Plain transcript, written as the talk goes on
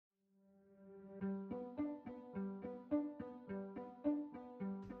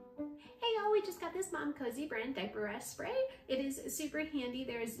y'all, we just got this Momcozy brand Diaper Rash spray. It is super handy.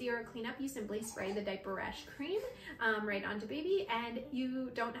 There's zero cleanup. You simply spray the Diaper Rash cream right onto baby, and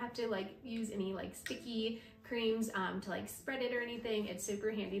you don't have to like use any like sticky creams to like spread it or anything. It's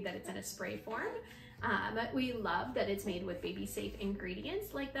super handy that it's in a spray form. We love that it's made with baby safe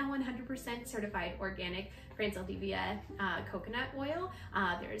ingredients like the 100% certified organic France Aldivia coconut oil.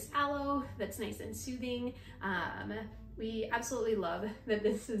 There's aloe that's nice and soothing. We absolutely love that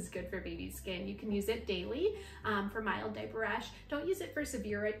this is good for baby's skin. You can use it daily for mild diaper rash. Don't use it for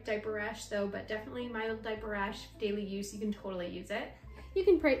severe diaper rash though, but definitely mild diaper rash, daily use, you can totally use it. You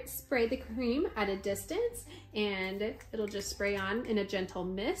can spray the cream at a distance and it'll just spray on in a gentle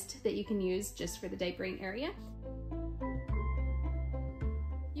mist that you can use just for the diapering area.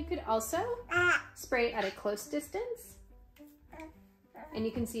 You could also spray at a close distance. And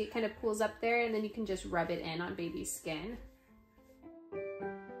you can see it kind of pools up there, and then you can just rub it in on baby's skin.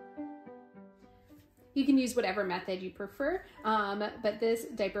 You can use whatever method you prefer, but this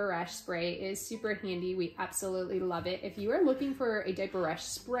diaper rash spray is super handy. We absolutely love it. If you are looking for a diaper rash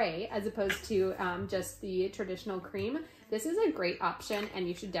spray as opposed to just the traditional cream, this is a great option and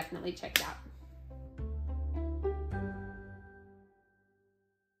you should definitely check it out.